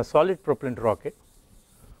oscillations in a solid propellant rocket,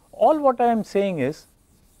 all what I am saying is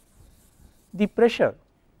the pressure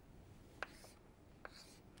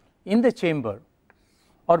in the chamber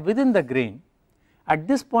or within the grain, at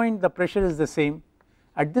this point the pressure is the same,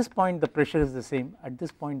 at this point the pressure is the same, at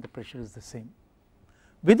this point the pressure is the same.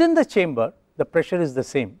 Within the chamber the pressure is the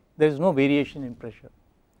same, there is no variation in pressure.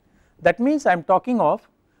 That means I am talking of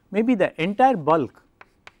maybe the entire bulk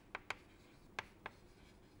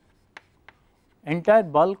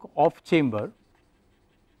of chamber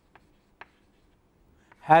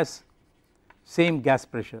has same gas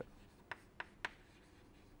pressure.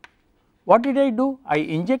 What did I do? I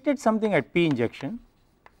injected something at P injection,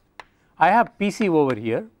 I have Pc over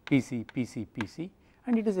here, Pc, Pc, Pc,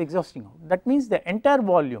 and it is exhausting out. That means the entire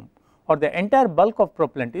volume or the entire bulk of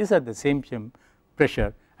propellant is at the same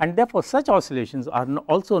pressure, and therefore such oscillations are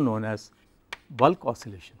also known as bulk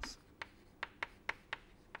oscillations.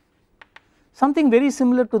 Something very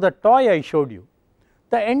similar to the toy I showed you,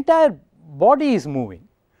 the entire body is moving.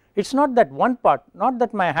 It is not that one part, not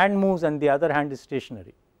that my hand moves and the other hand is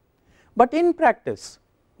stationary. But in practice,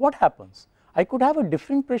 what happens? I could have a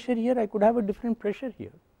different pressure here, I could have a different pressure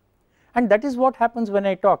here, and that is what happens when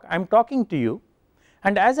I talk. I am talking to you,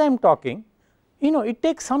 and as I am talking, it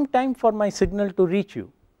takes some time for my signal to reach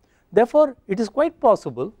you. Therefore, it is quite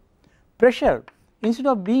possible pressure, instead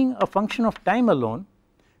of being a function of time alone,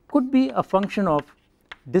 could be a function of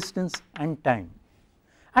distance and time,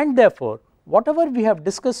 and therefore whatever we have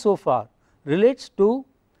discussed so far relates to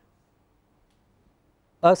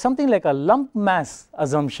something like a lump mass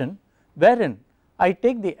assumption, wherein I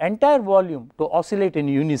take the entire volume to oscillate in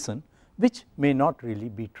unison, which may not really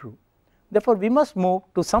be true. Therefore, we must move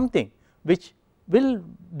to something which will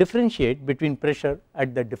differentiate between pressure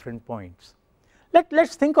at the different points. Let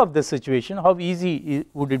us think of this situation, how easy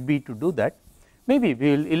would it be to do that. Maybe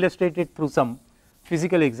we will illustrate it through some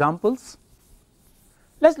physical examples.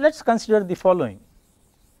 Let us consider the following.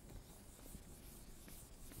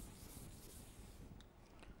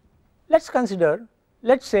 Let us consider,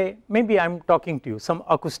 let us say maybe I am talking to you some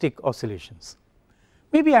acoustic oscillations.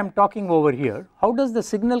 Maybe I am talking over here. How does the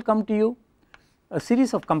signal come to you? A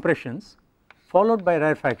series of compressions followed by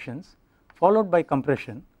rarefactions, followed by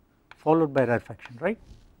compression, followed by rarefaction, right?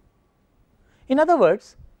 In other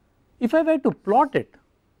words, if I were to plot it,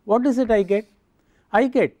 what is it I get? I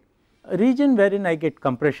get a region wherein I get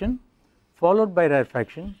compression followed by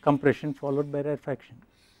rarefaction, compression followed by rarefaction.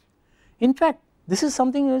 In fact, this is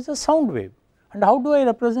something as a sound wave, and how do I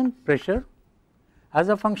represent pressure as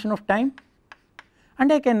a function of time?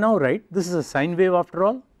 And I can now write, this is a sine wave after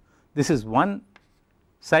all, this is one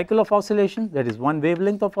cycle of oscillations, that is one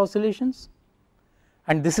wavelength of oscillations,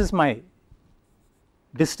 and this is my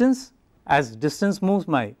distance. As distance moves,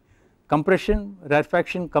 my compression,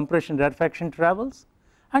 rarefaction, compression, rarefaction travels,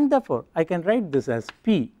 and therefore I can write this as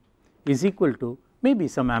P is equal to maybe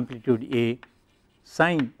some amplitude A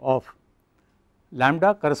sine of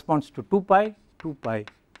lambda corresponds to 2 pi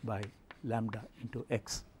by lambda into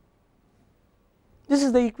x. This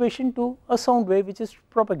is the equation to a sound wave which is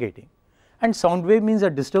propagating, and sound wave means a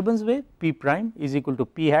disturbance wave. P prime is equal to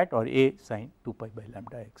P hat or A sine 2 pi by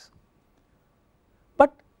lambda x.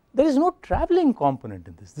 But there is no travelling component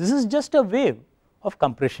in this. This is just a wave of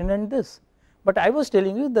compression and this, but I was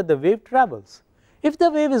telling you that the wave travels. If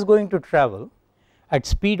the wave is going to travel at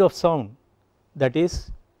speed of sound, that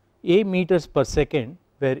is A meters per second,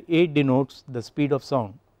 where A denotes the speed of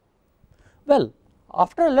sound, well,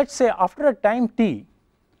 after, let us say, after a time t,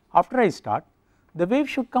 after I start, the wave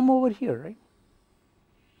should come over here, right?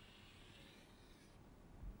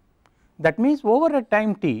 That means over a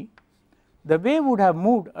time t, the wave would have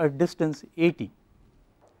moved a distance at,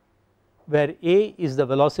 where A is the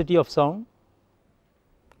velocity of sound.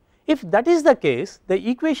 If that is the case, the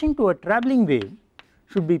equation to a travelling wave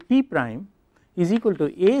should be P prime is equal to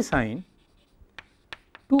A sine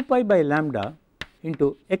 2 pi by lambda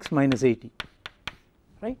into x minus at,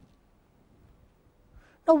 right.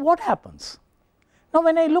 Now what happens? Now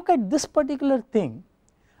when I look at this particular thing,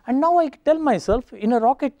 And now I tell myself, in a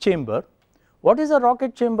rocket chamber, what is a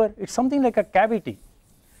rocket chamber? It is something like a cavity.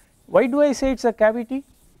 Why do I say it is a cavity?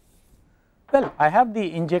 Well, I have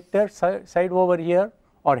the injector side over here,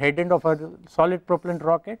 or head end of a solid propellant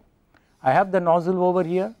rocket. I have the nozzle over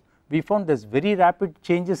here. We found there is very rapid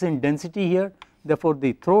changes in density here, therefore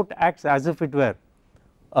the throat acts as if it were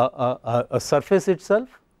a surface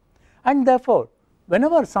itself, and therefore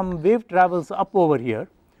whenever some wave travels up over here,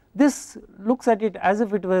 this looks at it as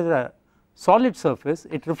if it was a solid surface,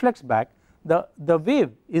 it reflects back. The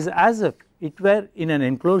wave is as if it were in an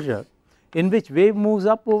enclosure in which wave moves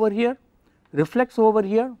up over here, reflects over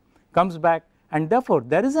here, comes back, and therefore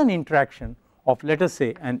there is an interaction of, let us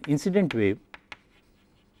say, an incident wave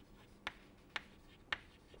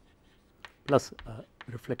plus a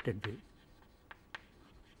reflected wave.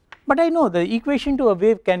 But I know the equation to a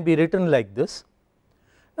wave can be written like this.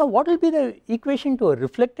 Now what will be the equation to a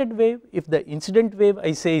reflected wave if the incident wave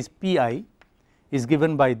I say is Pi is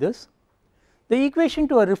given by this? The equation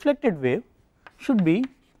to a reflected wave should be,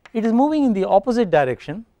 it is moving in the opposite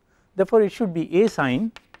direction, therefore it should be A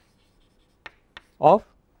sine of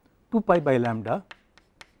 2 pi by lambda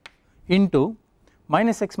into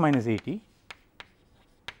minus x minus at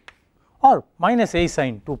or minus A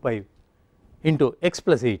sine 2 pi into x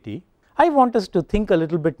plus at. I want us to think a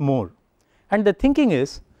little bit more, and the thinking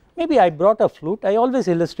is, maybe I brought a flute. I always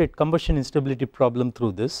illustrate combustion instability problem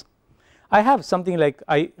through this. I have something like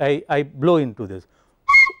I blow into this.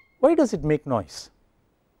 Why does it make noise?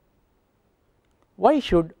 Why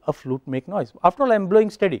should a flute make noise? After all, I am blowing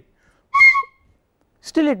steady,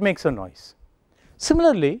 still it makes a noise.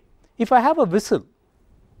 Similarly, if I have a whistle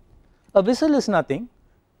is nothing,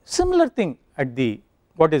 similar thing at the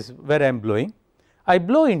what is where I am blowing, I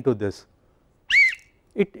blow into this,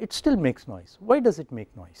 it still makes noise. Why does it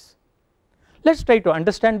make noise? Let us try to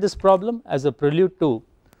understand this problem as a prelude to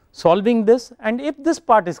solving this, and if this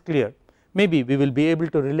part is clear, maybe we will be able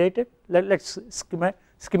to relate it. Let us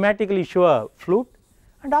schematically show a flute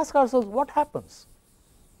and ask ourselves what happens.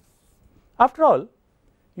 After all,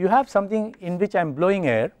 you have something in which I am blowing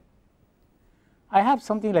air, I have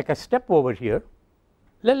something like a step over here.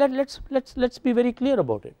 Let's be very clear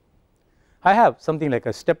about it. I have something like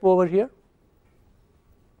a step over here,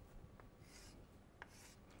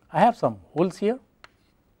 I have some holes here.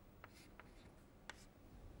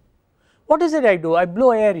 What is it I do? I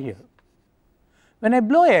blow air here. When I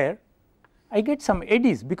blow air, I get some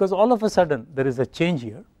eddies because all of a sudden there is a change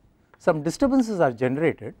here, some disturbances are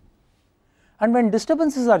generated, and when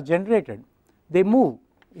disturbances are generated, they move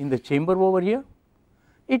in the chamber over here.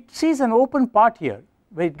 It sees an open part here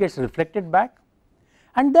where it gets reflected back,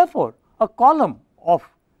 and therefore a column of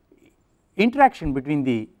interaction between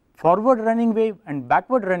the forward running wave and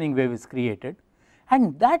backward running wave is created,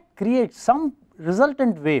 and that creates some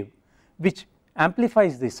resultant wave which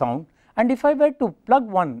amplifies the sound. And if I were to plug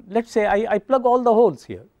one, let us say I plug all the holes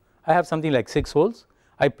here, I have something like 6 holes,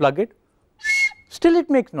 I plug it, still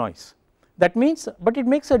it makes noise. That means, but it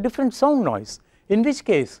makes a different sound noise, in which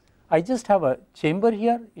case I just have a chamber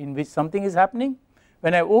here in which something is happening.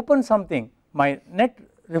 When I open something, my net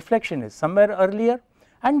reflection is somewhere earlier,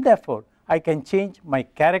 and therefore I can change my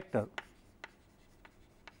character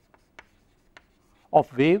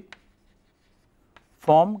of wave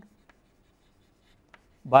formed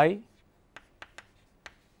by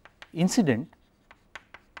incident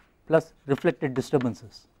plus reflected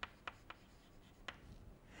disturbances.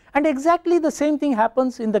 And exactly the same thing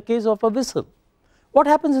happens in the case of a whistle. What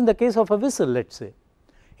happens in the case of a whistle, let us say?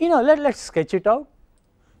 Let us sketch it out.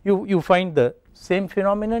 You find the same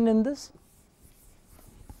phenomenon in this.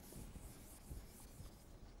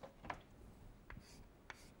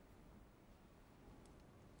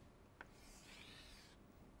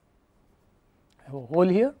 I have a hole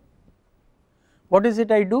here. What is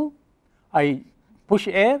it I do? I push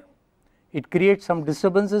air, it creates some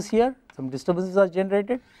disturbances here, some disturbances are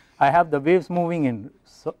generated. I have the waves moving in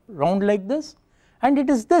round like this, and it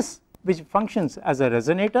is this which functions as a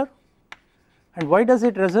resonator. And why does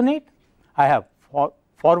it resonate? I have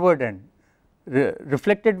forward and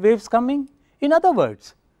reflected waves coming. In other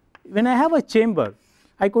words, when I have a chamber,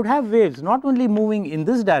 I could have waves not only moving in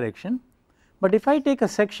this direction, but if I take a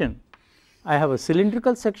section, I have a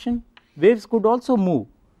cylindrical section, waves could also move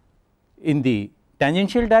in the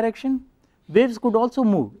tangential direction, waves could also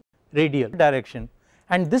move radial direction,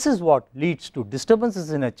 and this is what leads to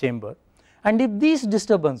disturbances in a chamber. And if these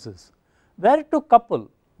disturbances were to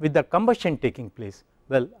couple with the combustion taking place,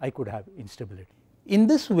 well, I could have instability. In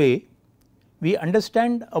this way, we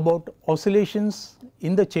understand about oscillations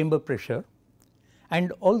in the chamber pressure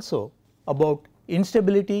and also about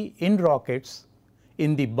instability in rockets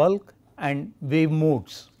in the bulk and wave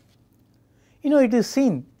modes. It is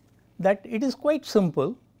seen that it is quite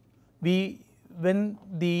simple. When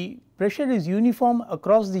the pressure is uniform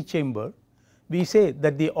across the chamber, we say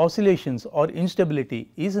that the oscillations or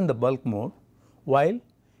instability is in the bulk mode, while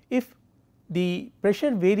if the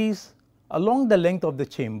pressure varies along the length of the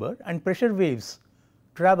chamber and pressure waves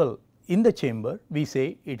travel in the chamber, we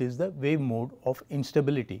say it is the wave mode of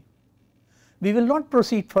instability. We will not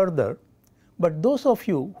proceed further, but those of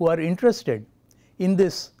you who are interested in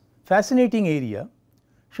this fascinating area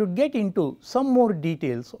should get into some more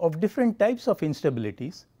details of different types of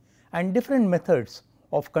instabilities and different methods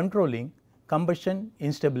of controlling combustion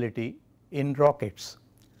instability in rockets.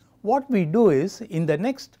 What we do is, in the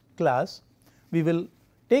next class we will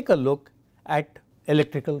take a look at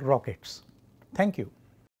electrical rockets. Thank you.